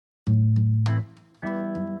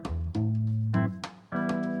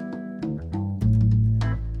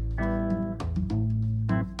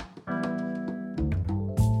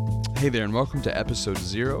Hey there, and welcome to episode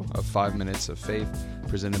 0 of 5 Minutes of Faith,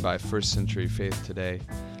 presented by First Century Faith Today.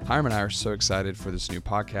 Hiram and I are so excited for this new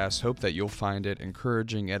podcast. Hope that you'll find it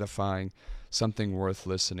encouraging, edifying, something worth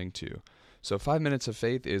listening to. So 5 Minutes of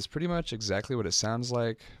Faith is pretty much exactly what it sounds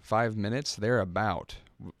like. 5 minutes, they're about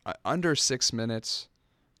under 6 minutes,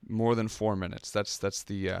 more than 4 minutes. That's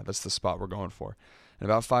the spot we're going for. In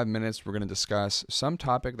about 5 minutes, we're going to discuss some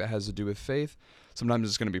topic that has to do with faith. Sometimes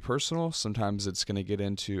it's going to be personal. Sometimes it's going to get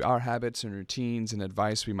into our habits and routines and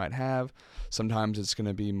advice we might have. Sometimes it's going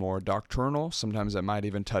to be more doctrinal. Sometimes it might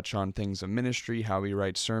even touch on things of ministry, how we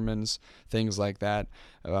write sermons, things like that.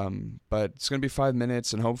 But it's going to be 5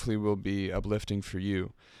 minutes, and hopefully will be uplifting for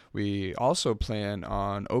you. We also plan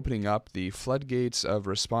on opening up the floodgates of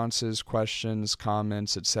responses, questions,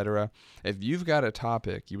 comments, etc. If you've got a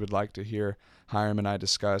topic you would like to hear Hiram and I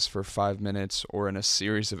discuss for 5 minutes, or in a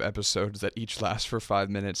series of episodes that each last for 5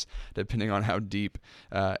 minutes, depending on how deep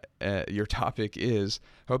your topic is,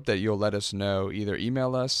 hope that you'll let us know. Either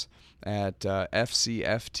email us at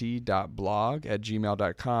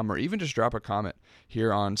fcft.blog@gmail.com, or even just drop a comment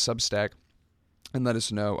here on Substack and let us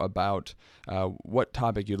know about what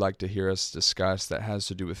topic you'd like to hear us discuss that has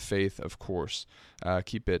to do with faith, of course.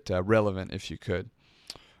 Keep it relevant if you could.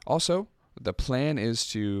 Also, the plan is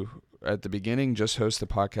to, at the beginning, just host the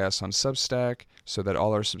podcast on Substack so that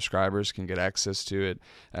all our subscribers can get access to it.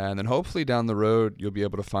 And then hopefully down the road, you'll be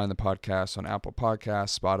able to find the podcast on Apple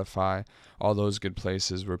Podcasts, Spotify, all those good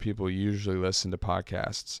places where people usually listen to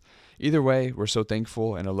podcasts. Either way, we're so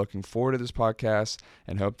thankful and are looking forward to this podcast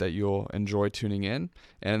and hope that you'll enjoy tuning in.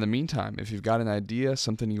 And in the meantime, if you've got an idea,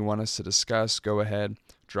 something you want us to discuss, go ahead,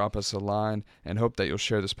 drop us a line, and hope that you'll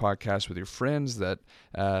share this podcast with your friends that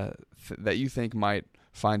you think might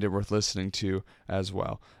find it worth listening to as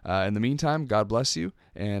well. In the meantime, God bless you,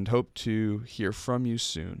 and hope to hear from you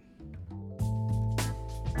soon.